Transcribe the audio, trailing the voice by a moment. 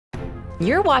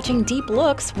You're watching Deep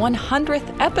Look's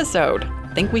 100th episode.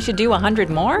 Think we should do 100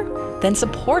 more? Then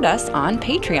support us on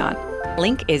Patreon.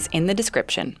 Link is in the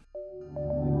description.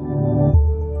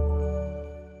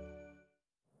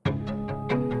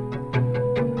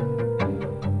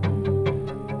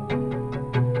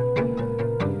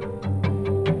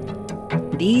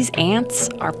 These ants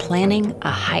are planning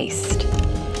a heist.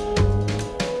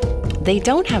 They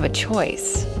don't have a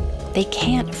choice. They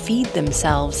can't feed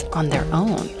themselves on their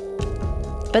own.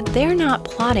 But they're not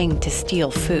plotting to steal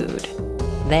food.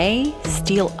 They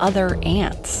steal other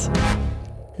ants.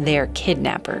 They're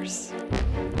kidnappers.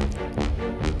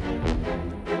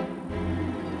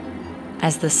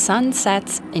 As the sun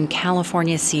sets in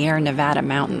California's Sierra Nevada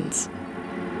mountains,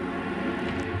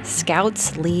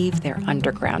 scouts leave their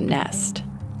underground nest.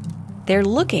 They're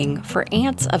looking for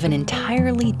ants of an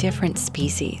entirely different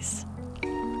species.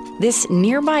 This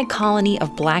nearby colony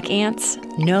of black ants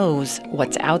knows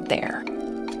what's out there.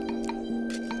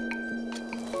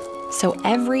 So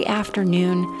every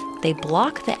afternoon, they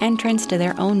block the entrance to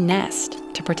their own nest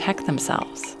to protect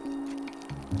themselves.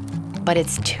 But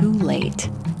it's too late.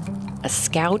 A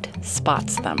scout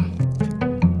spots them.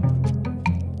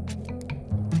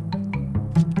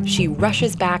 She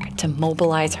rushes back to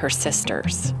mobilize her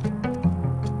sisters.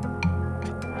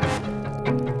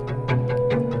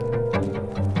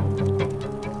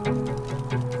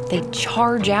 They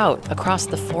charge out across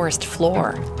the forest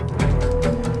floor.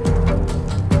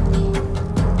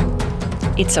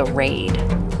 It's a raid.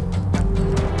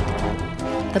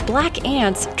 The black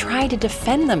ants try to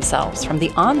defend themselves from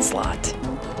the onslaught,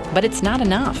 but it's not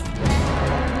enough.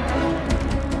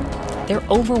 They're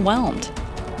overwhelmed,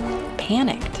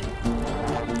 panicked.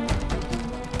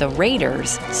 The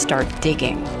raiders start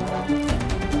digging.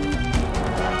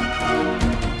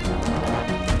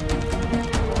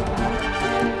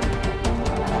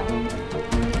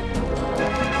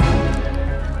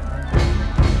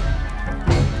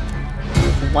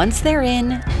 Once they're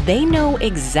in, they know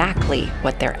exactly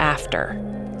what they're after.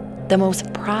 The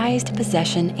most prized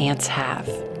possession ants have.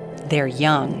 They're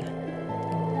young.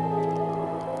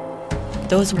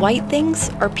 Those white things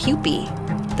are pupae,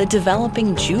 the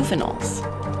developing juveniles.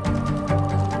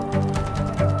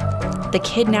 The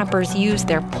kidnappers use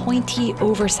their pointy,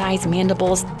 oversized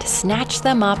mandibles to snatch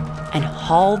them up and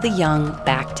haul the young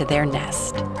back to their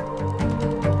nest.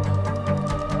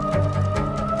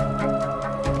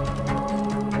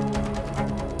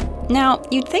 Now,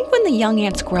 you'd think when the young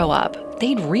ants grow up,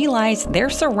 they'd realize they're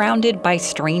surrounded by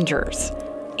strangers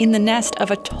in the nest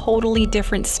of a totally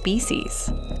different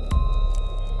species.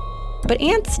 But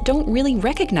ants don't really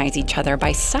recognize each other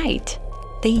by sight.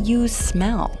 They use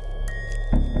smell.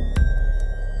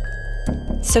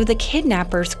 So the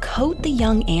kidnappers coat the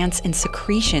young ants in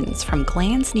secretions from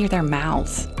glands near their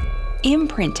mouths,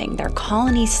 imprinting their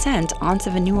colony's scent onto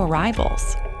the new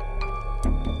arrivals.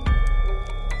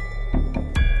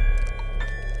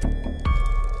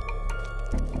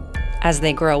 As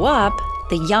they grow up,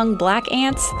 the young black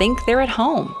ants think they're at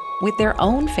home with their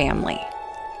own family.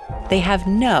 They have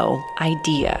no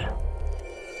idea.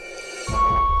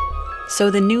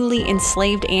 So the newly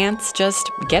enslaved ants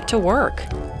just get to work,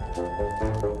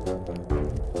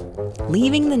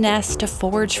 leaving the nest to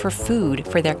forage for food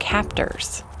for their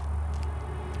captors.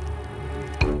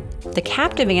 The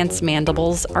captive ants'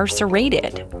 mandibles are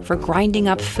serrated for grinding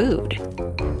up food.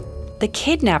 The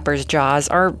kidnappers' jaws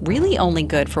are really only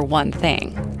good for one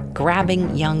thing: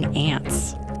 grabbing young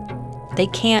ants. They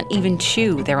can't even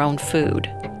chew their own food.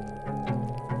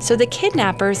 So the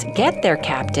kidnappers get their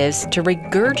captives to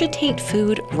regurgitate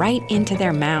food right into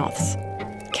their mouths,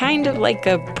 kind of like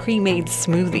a pre-made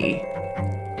smoothie.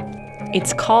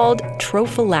 It's called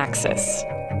trophallaxis.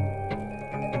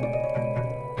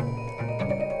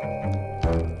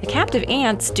 The captive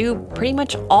ants do pretty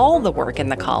much all the work in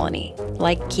the colony,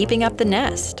 like keeping up the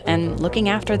nest and looking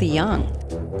after the young.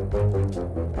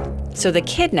 So the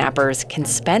kidnappers can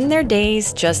spend their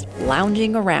days just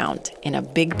lounging around in a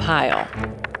big pile.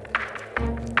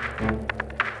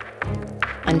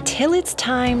 Until it's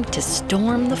time to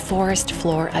storm the forest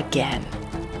floor again,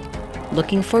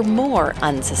 looking for more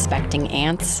unsuspecting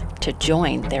ants to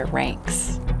join their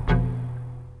ranks.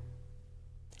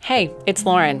 Hey, it's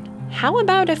Lauren. How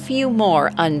about a few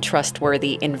more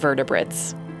untrustworthy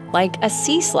invertebrates? Like a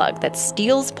sea slug that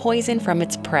steals poison from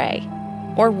its prey,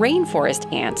 or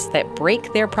rainforest ants that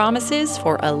break their promises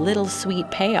for a little sweet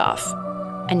payoff.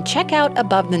 And check out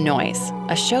Above the Noise,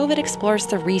 a show that explores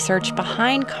the research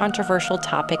behind controversial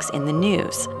topics in the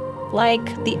news,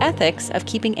 like the ethics of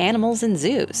keeping animals in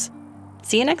zoos.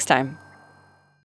 See you next time.